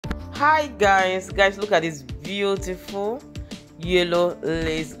Hi guys, look at this beautiful yellow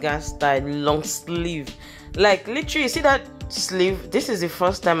lace gown style, long sleeve. Like literally, you see that sleeve? This is the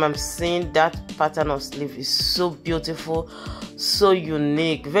first time I'm seeing that pattern of sleeve. It's so beautiful, so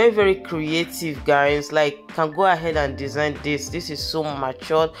unique, very creative, guys. Like, can go ahead and design this is so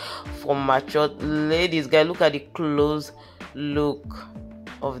matured for matured ladies. Guys, look at the close look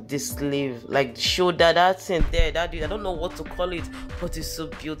of this sleeve, like the shoulder, that's in there, that I don't know what to call it, but it's so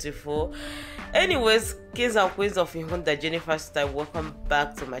beautiful. Anyways, kings and queens of Ihunda Jennifer style, welcome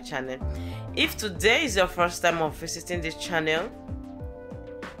back to my channel. If today is your first time of visiting this channel,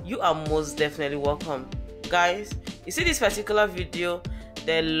 you are most definitely welcome. Guys, you see this particular video,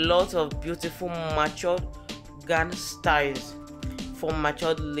 there are a lot of beautiful matured gown styles for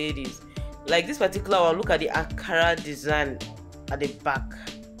matured ladies. Like this particular one, look at the Ankara design at the back.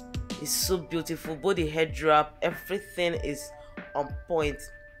 It's so beautiful, both the head wrap, everything is on point.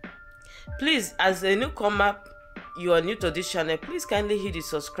 Please, as a newcomer, you are new to this channel, please kindly hit the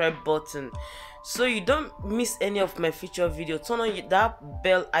subscribe button so you don't miss any of my future videos. Turn on that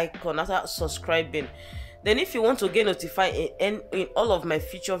bell icon after subscribing. Then if you want to get notified in all of my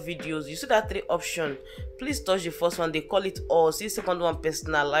future videos, you see that 3 options. Please touch the first one, they call it all. See, second one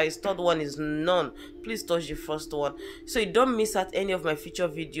personalized, third one is none. Please touch the first one so you don't miss out any of my future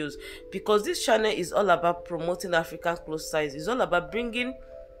videos, because this channel is all about promoting African clothes styles. It's all about bringing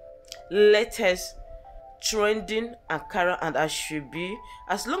latest trending Ankara and Asoebi.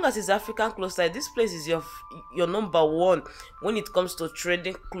 As long as it's African clothes style, this place is your number one when it comes to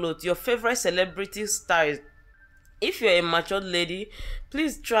trending clothes, your favorite celebrity styles. If you're a matured lady,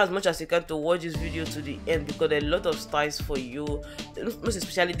 please try as much as you can to watch this video to the end, because there are a lot of styles for you, most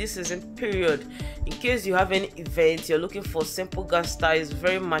especially this season period. In case you have any event, you're looking for simple gown styles,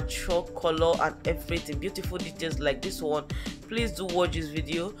 very mature color and everything, beautiful details like this one, please do watch this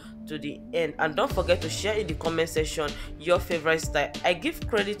video to the end, and don't forget to share in the comment section your favorite style. I give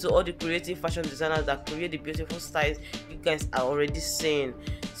credit to all the creative fashion designers that create the beautiful styles you guys are already seeing.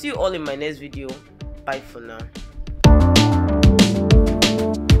 See you all in my next video. Bye for now.